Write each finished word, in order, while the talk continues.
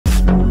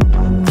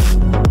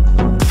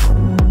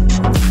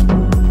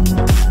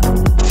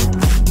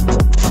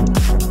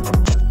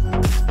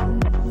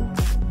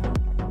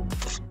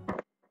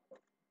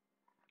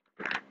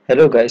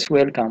Hello guys,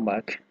 welcome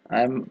back.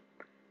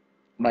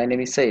 My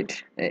name is Said.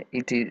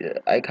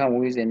 I come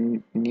with a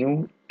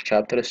new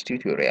chapters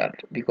tutorial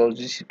because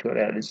this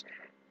tutorial is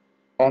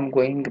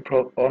ongoing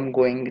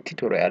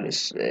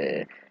tutorials.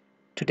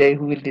 Today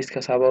we will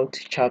discuss about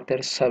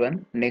chapter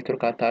 7,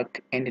 network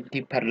attack and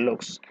deeper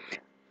logs.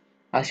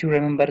 As you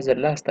remember, the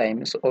last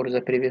times or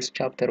the previous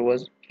chapter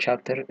was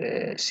chapter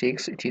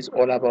 6. It is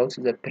all about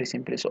the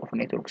principles of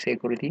network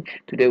security.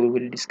 Today we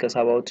will discuss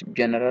about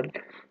general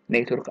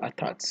network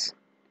attacks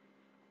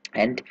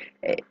and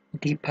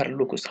deeper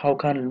looks. How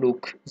can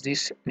look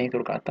this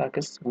network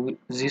attacks?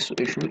 This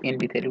issue in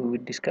detail we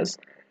will discuss.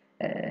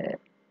 Uh,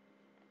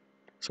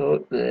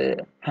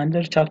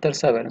 Under chapter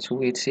 7, so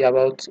we see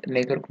about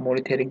network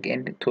monitoring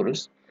and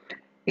tools.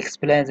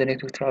 Explain the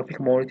network traffic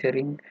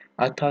monitoring.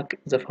 Attack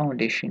the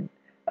foundation.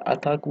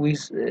 Attack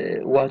with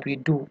what we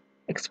do.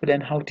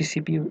 Explain how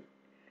TCP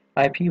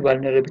IP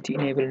vulnerability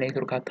enable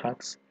network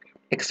attacks.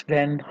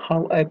 Explain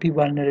how IP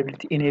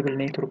vulnerability enable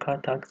network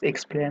attacks.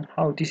 Explain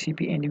how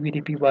TCP and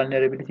UDP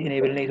vulnerability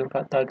enable network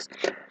attacks.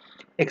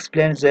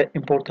 Explain the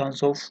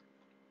importance of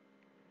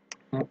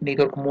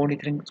network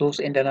monitoring. Those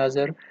and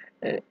another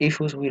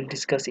issues we'll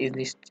discuss in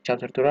this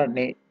chapter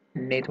to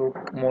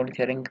network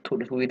monitoring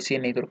tools. We will see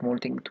network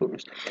monitoring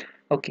tools.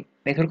 Okay,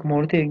 network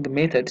monitoring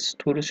methods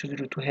tools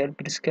used to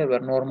help discover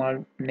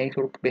normal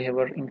network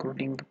behavior,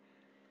 including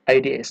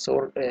IDS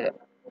or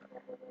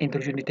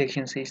intrusion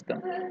detection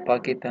system,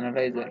 packet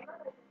analyzer,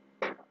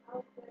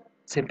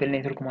 simple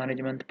network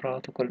management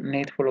protocol,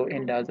 NetFlow,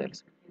 and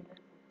others.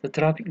 The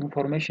traffic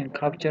information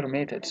capture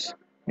methods.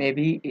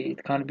 Maybe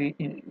it can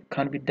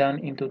be done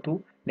into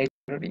two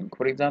networking.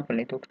 For example,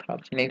 network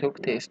tabs,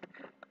 network test,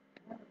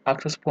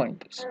 access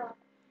pointers.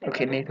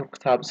 Okay, network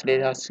tabs.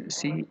 Let us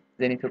see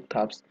the network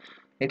tabs.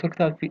 Network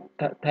tab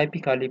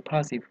typically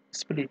passive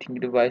splitting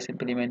device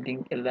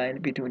implementing a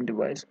line between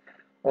device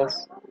of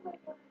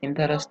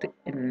interest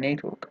in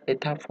network, a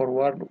tab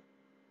forward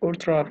or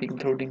traffic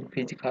including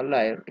physical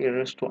layer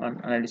errors to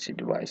an analysis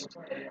device.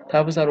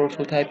 Tabs are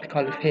also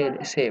typically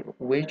fail-safe,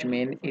 which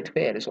means it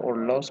fails or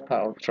lost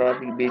power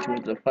traffic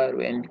between the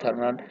firewall and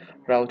internal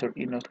router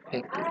is not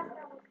affected.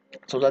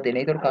 So that the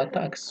network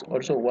attacks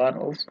also one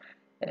of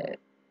uh,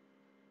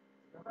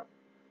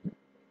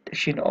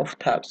 of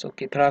tabs.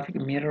 Okay, traffic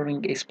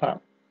mirroring is span.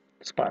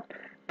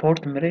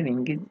 Port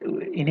mirroring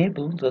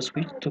enables the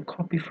switch to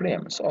copy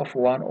frames of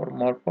one or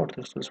more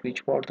ports to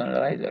switch port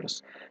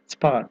analyzers.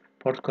 Span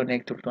port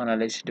connector to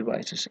analyze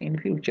devices. In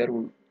future,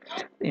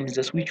 in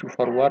the switch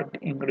forward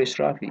ingress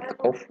traffic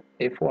of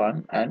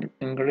F1 and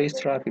ingress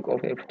traffic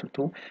of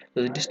F22,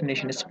 the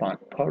destination span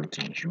port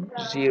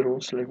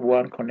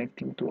 0/1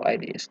 connecting to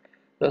IDS.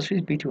 The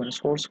switch between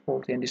source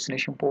port and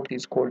destination port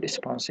is called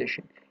span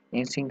session.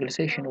 In single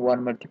session,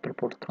 one multiple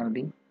port can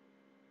be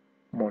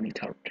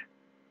monitored.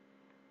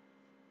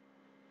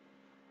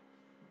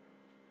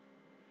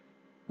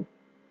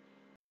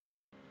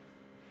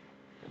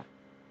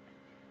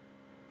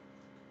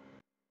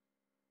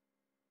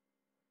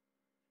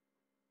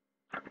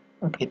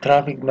 Okay,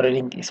 traffic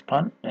mirroring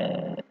span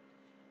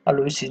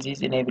allows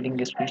this enabling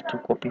the switch to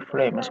copy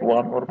frames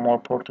one or more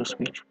port to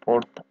switch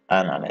port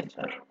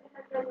analyzer.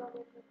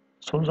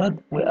 So that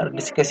we are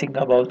discussing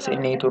about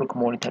network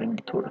monitoring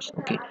tools.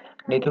 Okay,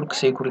 network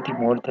security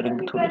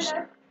monitoring tools.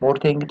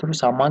 Monitoring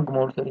tools among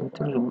monitoring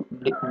tools,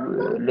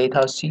 let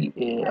us see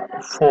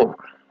four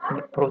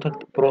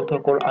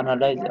protocol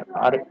analyzer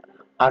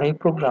array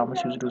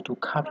programs used to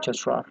capture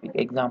traffic.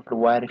 Example,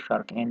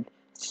 Wireshark and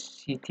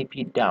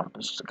CTP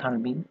dumps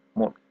can be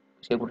more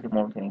security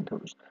monitoring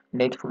tools.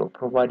 NetFlow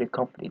provide a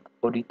complete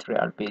audit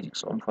trail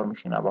basics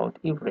information about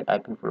every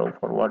IP flow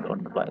forward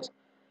on device.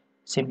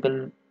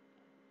 Simple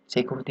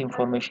security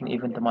information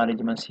event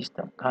management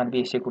system can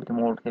be a security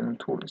monitoring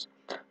tools.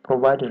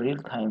 Provide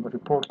real-time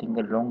reporting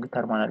and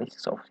long-term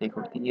analysis of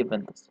security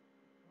events.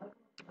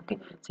 Okay.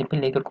 Simple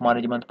network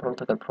management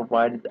protocol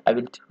provides the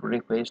ability to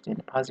request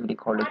and passively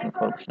collect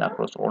information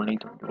across all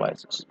network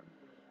devices.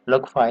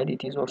 Log file.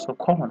 It is also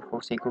common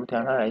for security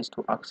analysts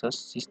to access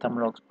system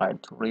logs file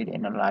to read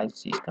and analyze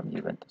system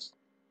events.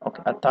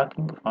 Okay,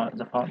 attacking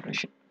the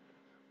foundation.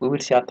 We will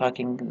see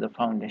attacking the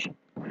foundation.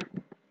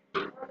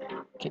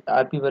 Okay,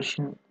 IP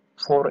version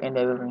 4 and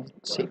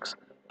IPv6.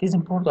 It is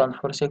important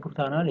for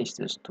security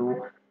analysts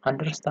to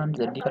understand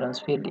the difference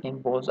field in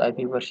both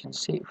IP version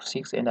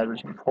 6 and IP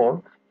version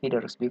 4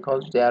 headers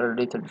because they are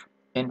related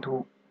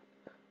into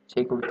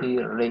security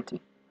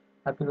related.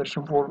 IP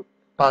version 4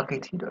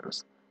 packet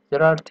headers.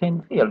 There are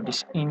 10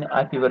 fields in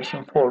IP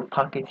version 4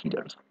 packet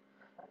headers.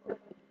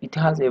 It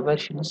has a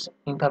version's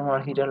internal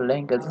header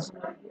length,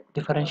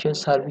 differential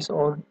service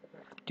or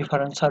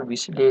different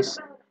service less,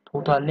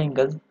 total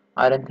length,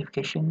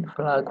 identification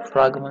flag,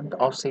 fragment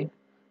offset,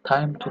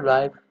 time to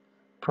live,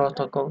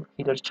 protocol,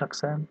 header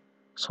checksum,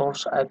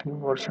 source IP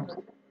version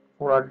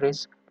 4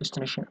 address,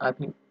 destination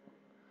IP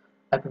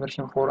IP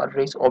version 4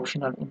 address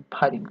optional in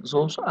padding.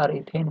 Those are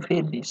 10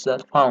 fields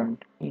that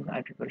found in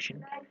IP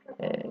version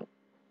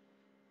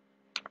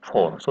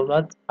 4. So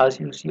that as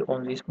you see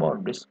on this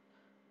board,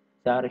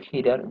 there are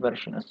header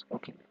versions.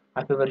 Okay,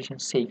 IP version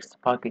 6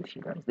 packet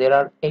headers. There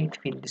are 8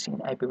 fields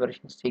in IP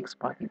version 6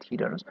 packet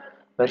headers: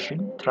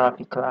 version,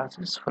 traffic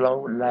classes,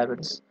 flow,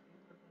 labels,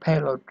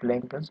 payload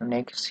links,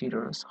 next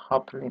headers,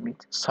 hop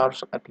limit,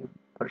 source IP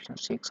version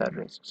 6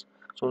 addresses.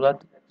 So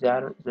that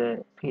there are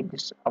the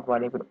fields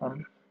available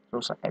on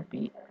those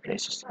IP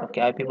addresses.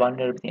 Okay, IP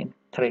vulnerability and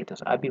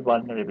threats. IP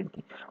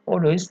vulnerability.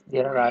 Always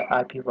there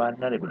are IP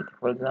vulnerability.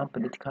 For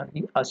example, it can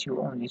be as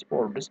you on these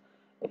boards.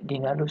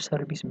 Denial of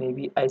service may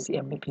be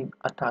ICMP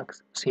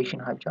attacks, session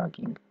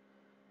hijacking,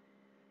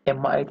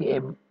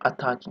 MITM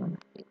attacking.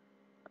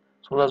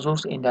 So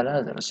those in the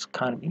others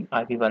can be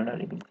IP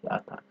vulnerability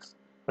attacks.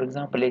 For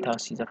example, let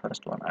us see the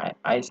first one,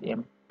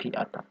 ICMP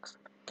attacks.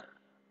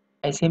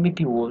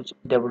 ICMP was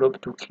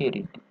developed to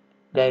carry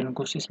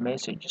diagnosis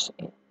messages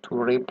to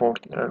report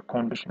error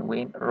condition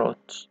when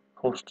routes,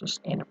 hosts,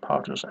 and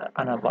paths are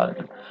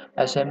unavailable.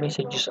 ICMP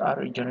messages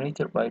are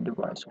generated by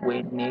device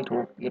when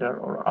network error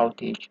or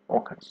outage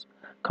occurs.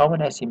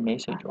 Common ICMP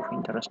message of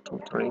interest to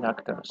threat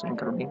actors,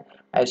 including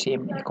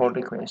ICMP echo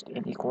request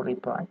and echo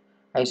reply,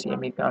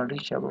 ICMP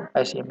unreachable,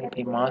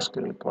 ICMP mask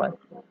reply,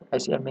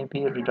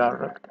 ICMP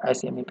redirect,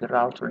 ICMP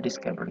route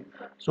discovery.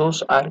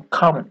 Those are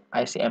common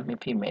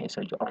ICMP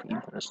message of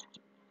interest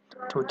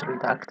to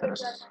threat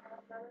actors.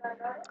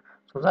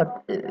 So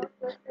that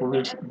we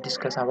will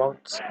discuss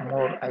about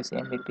more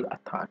ICMP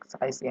attacks,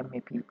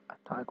 ICMP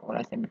attack or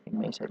ICMP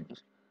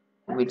messages.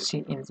 We will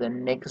see in the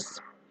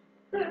next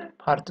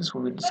parts.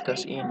 We will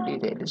discuss in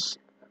details.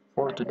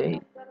 For today,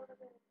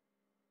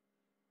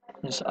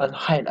 is as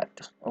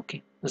highlight.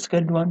 Okay. The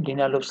second one,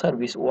 denial of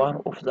service,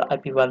 one of the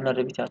IP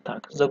vulnerability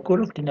attacks. The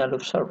goal of denial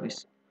of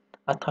service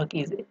attack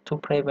is to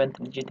prevent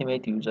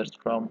legitimate users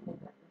from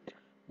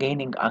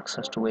gaining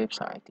access to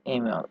website,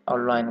 email,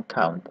 online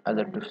account,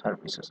 other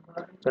services.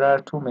 There are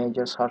two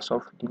major sources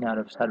of denial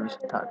of service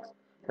attacks.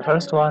 The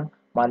first one,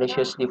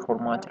 maliciously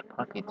formatted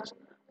packets.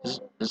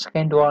 The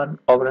second one,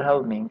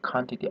 overwhelming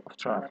quantity of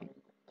traffic.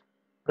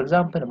 For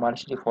example,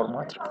 maliciously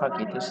formatted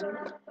packets.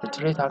 The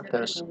threat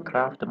actors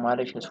craft a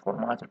malicious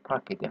formatted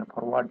packet and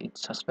forward it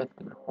to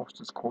suspected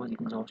hosts, causing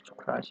those to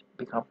crash,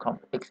 become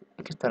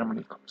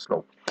extremely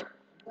slow.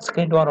 The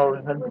second one,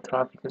 overwhelming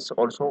traffic, is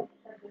also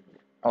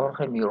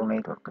overwhelm neural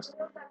networks.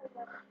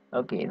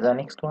 Okay, the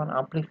next one,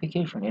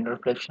 amplification and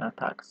reflection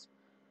attacks.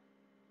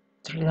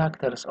 Threat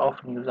actors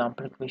often use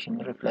amplification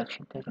and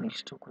reflection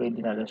techniques to create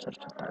denial of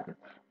service attacks.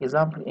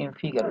 Example in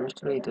figure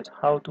illustrated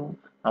how to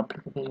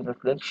amplification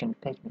reflection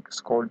techniques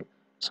called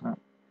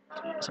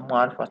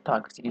smart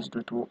attacks is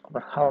due to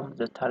overwhelm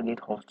the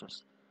target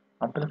hosts.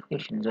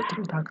 Amplification: the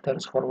threat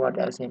actors forward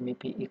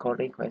SMTP echo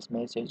request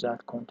message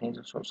that contains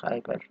the source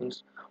IP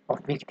address of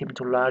victim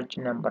to large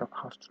number of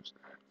hosts.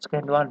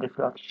 Second one,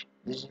 reflection.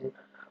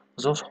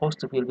 Those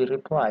hosts will be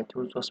replied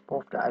to the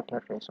spoofed IP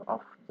address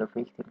of the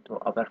victim to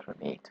overcome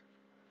it.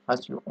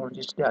 As you on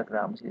this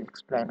diagram, it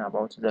explain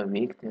about the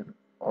victim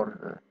or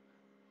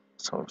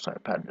the source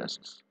IP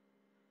addresses.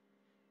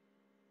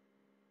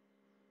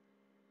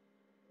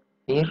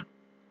 Here,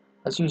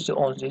 as you see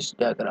on these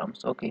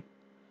diagrams, okay,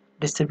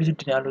 distributed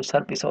denial of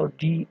service or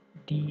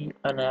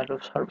denial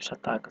of service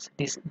attacks.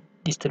 This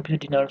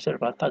distributed denial of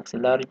service attacks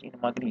large in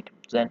magnitude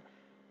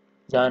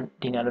than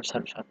denial of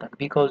service attack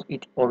because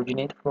it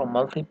originates from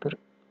multiple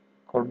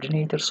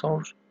coordinator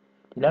source.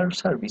 Denial of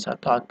service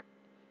attack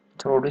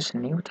introduces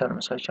new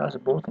terms such as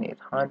botnet,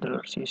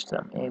 handler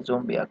system, and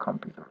zombie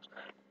computers.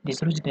 This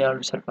denial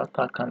of service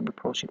attack can be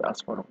proceeded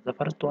as follows. The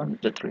first one,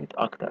 the threat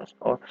actors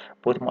or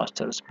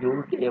botmasters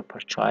build a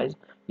purchase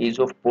use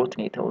of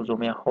botnet or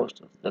zombie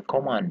hosts, the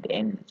command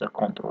and the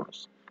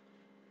controls.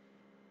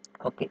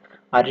 Okay,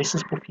 address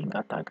spoofing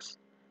attacks.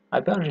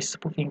 IP address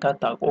spoofing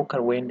attack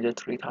occur when the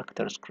threat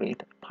actors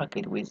create a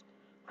packet with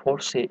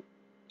false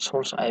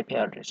source IP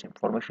address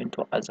information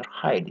to either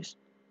hide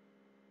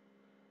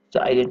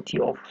the identity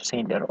of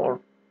sender or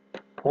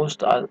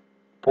post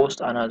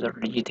another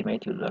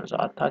legitimate user.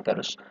 The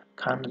attackers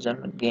can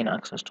then gain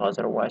access to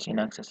otherwise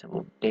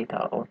inaccessible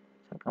data or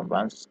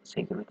circumvent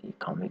security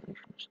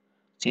communications.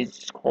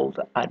 This is called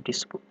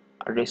address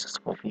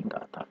spoofing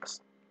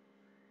attacks.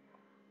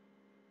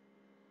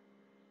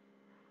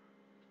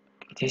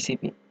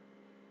 TCP,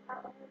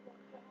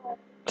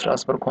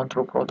 Transfer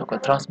Control Protocol,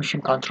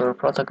 Transmission Control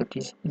Protocol.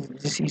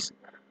 This is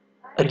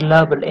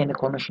reliable and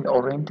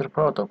connection-oriented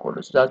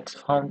protocols that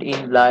found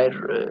in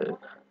layer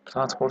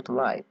transport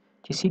layer.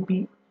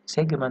 TCP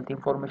segment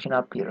information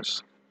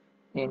appears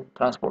in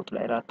transport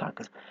layer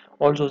attacks.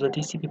 Although the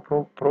TCP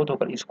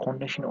protocol is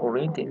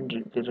connection-oriented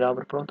and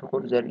reliable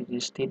protocol, there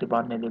is still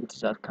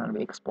vulnerabilities that can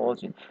be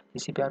exposed.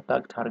 TCP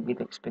attack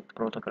target expect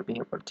protocol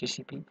behavior.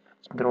 TCP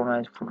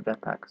synchronized flood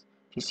attacks.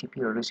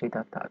 TCP reset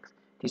attacks.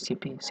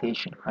 TCP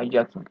session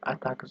hijacking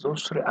attacks.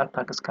 Those three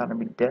attacks can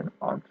be done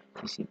on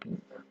TCP,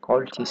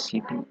 called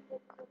TCP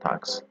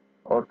attacks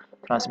or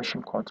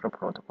transmission control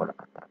protocol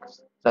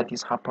attacks. that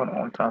is happen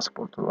on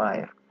transport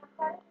layer.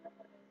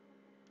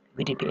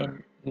 UDP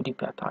and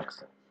UDP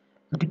attacks.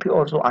 UDP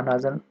also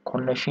another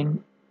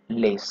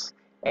connection-less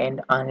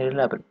and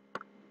unreliable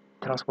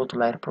transport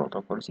layer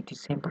protocols. It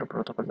is simple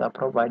protocol that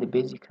provide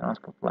basic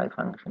transport layer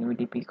function.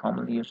 UDP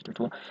commonly used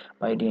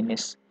by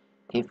DNS,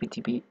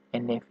 TFTP,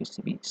 and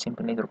FTP.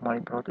 Simple network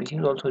monitoring protocol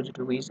is also used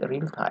with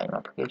real-time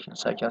applications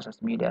such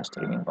as media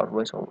streaming or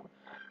voice over.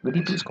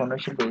 UDP is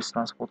connection-based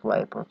transport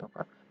layer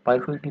protocol.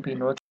 Powerful UDP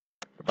not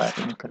by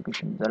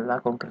encryption. The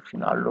lack of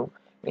encryption allows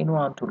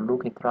anyone to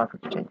look at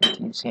traffic change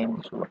within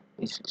same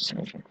its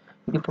destination.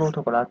 UDP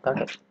protocol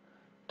attack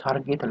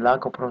target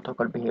lack of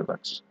protocol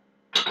behaviors.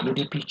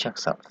 UDP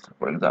checksums,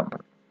 for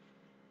example,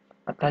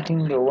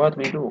 attacking what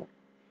we do,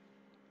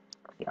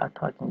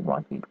 attacking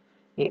what we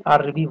do.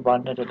 ARP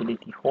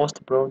vulnerability,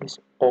 host broads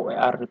or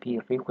ARP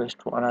request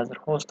to another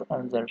host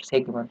on their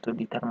segment to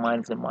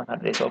determine the MAC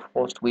address of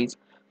host with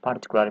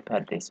particular IP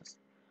addresses,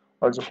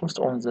 or the host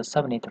on the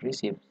subnet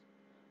receives.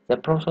 The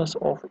process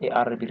of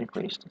ARP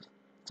request.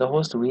 The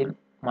host will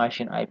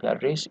mention IP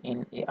address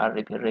in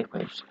ARP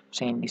request,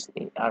 send this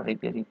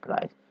ARP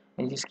replies.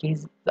 In this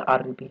case, the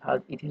RP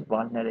has its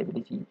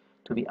vulnerability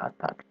to be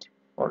attacked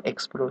or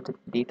exploited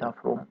data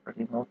from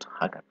remote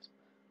hackers.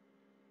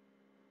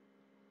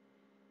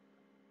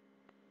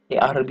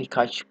 ARP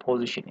Cache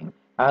Positioning.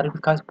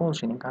 ARP Cache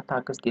Positioning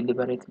attackers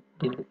deliberately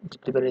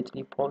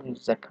position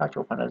the cache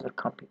of another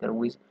computer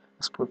with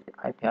spoofed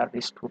IP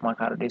address to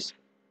MAC address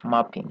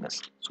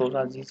mappings, so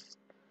that these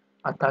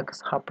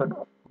attacks happen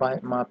by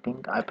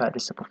mapping IP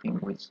address spoofing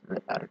with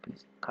the ARP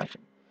cache.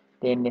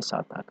 DNS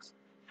attacks.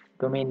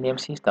 Domain name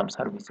system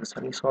services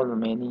resolve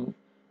many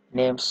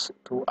names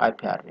to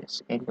IP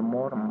address and the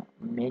more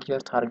major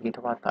target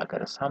of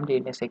attackers. Some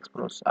DNS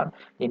exploits are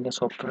DNS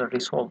software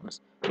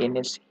resolves,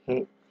 DNS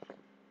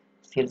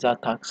steals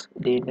attacks,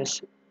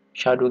 DNS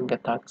shadowing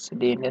attacks,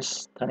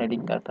 DNS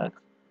tunneling attacks.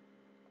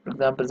 For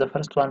example, the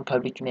first one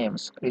public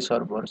names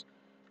resolvers.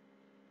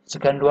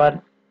 Second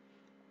one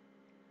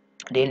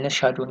DNS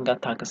shadowing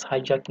attacks,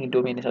 hijacking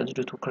domains as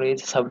to create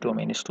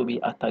subdomains to be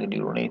attacked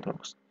during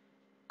networks.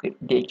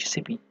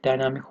 DHCP,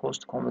 Dynamic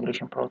Host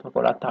Configuration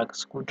Protocol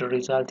attacks could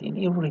result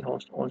in every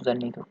host on the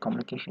network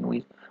communication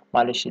with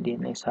malicious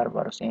DNS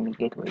servers and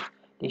gateways.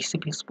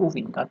 DHCP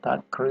spoofing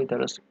attack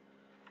creators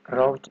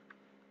route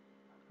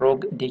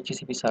rogue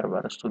DHCP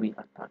servers to be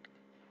attacked.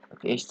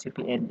 Okay,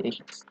 HTTP and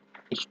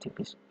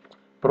HTTPs.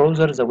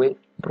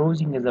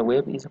 Browsing the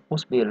web is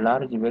possibly a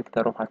large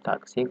vector of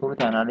attack.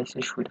 Security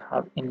analysts should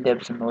have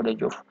in-depth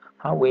knowledge of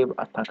how web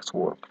attacks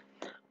work.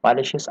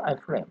 Malicious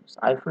iframes.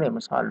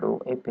 Iframes allow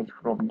a page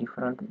from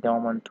different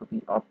domains to be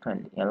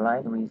opened in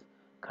line with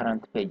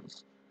current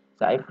pages.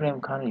 The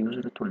iframe can be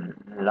used to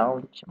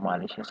launch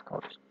malicious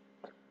codes.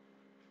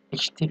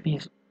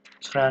 HTTP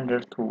surrender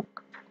to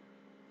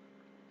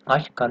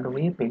Ashkal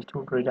web page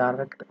to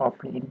redirect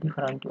open in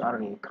different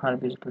array can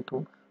be used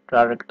to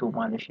direct to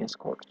malicious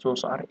code.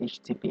 Those are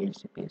HTTP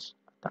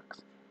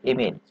attacks.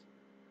 Emails.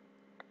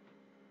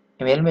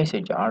 Email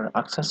messages are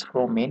accessed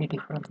from many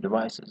different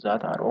devices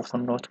that are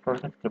often not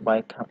protected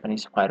by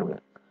companies'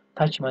 firewall.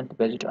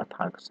 Attachment-based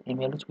attacks,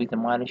 emails with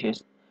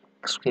malicious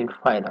script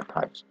file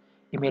attached.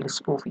 Email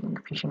spoofing,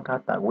 phishing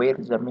attack where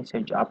the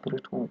message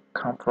appears to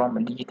come from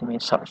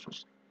legitimate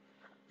sources.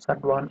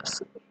 Third one,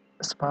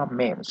 spam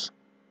mails.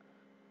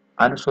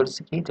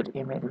 Unsolicited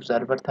email with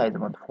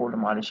advertisement for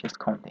malicious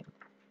content.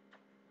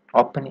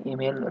 Open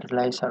email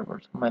relay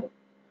servers.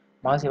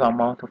 Massive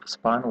amount of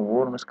spam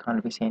worms can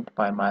be sent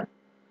by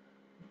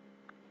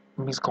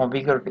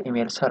misconfigured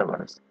email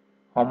servers.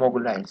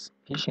 Homogenize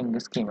phishing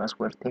schemes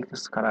where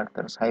text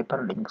characters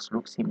hyperlinks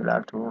look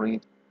similar to real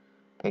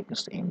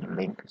text in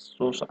links.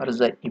 Those are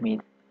the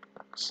email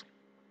attacks.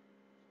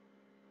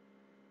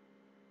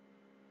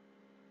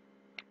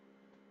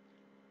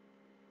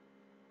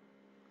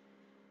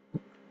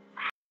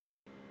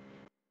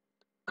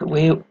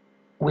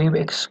 Web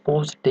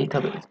exposed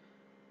database.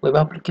 Web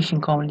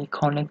applications commonly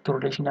connect to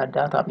relational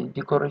database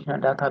because relational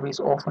database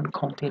often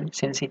contain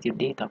sensitive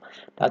data.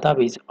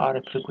 Databases are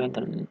a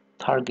frequent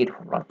target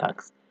for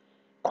attacks.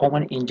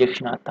 Common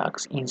injection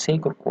attacks. In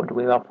secure code,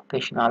 web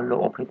application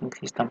allow operating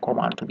system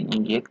command to be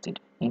injected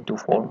into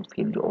form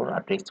field or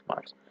address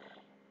bars.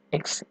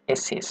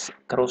 XSS,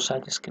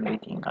 cross-site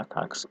scripting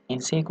attacks. In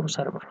secure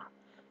server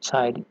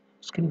side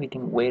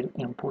scripting where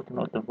input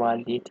not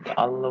validated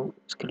allow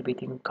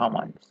scripting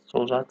commands.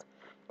 So that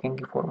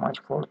thank you for much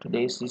for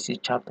today's. This is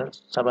chapter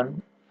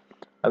 7.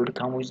 I will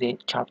come with a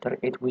chapter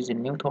 8 with the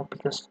new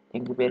topics.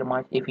 Thank you very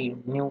much. If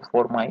you new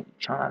for my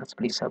channel,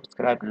 please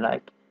subscribe,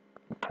 like,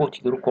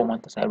 put your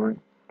comments. I will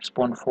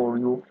respond for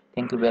you.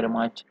 Thank you very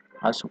much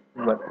as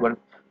well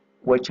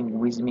watching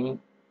with me.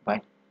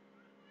 Bye.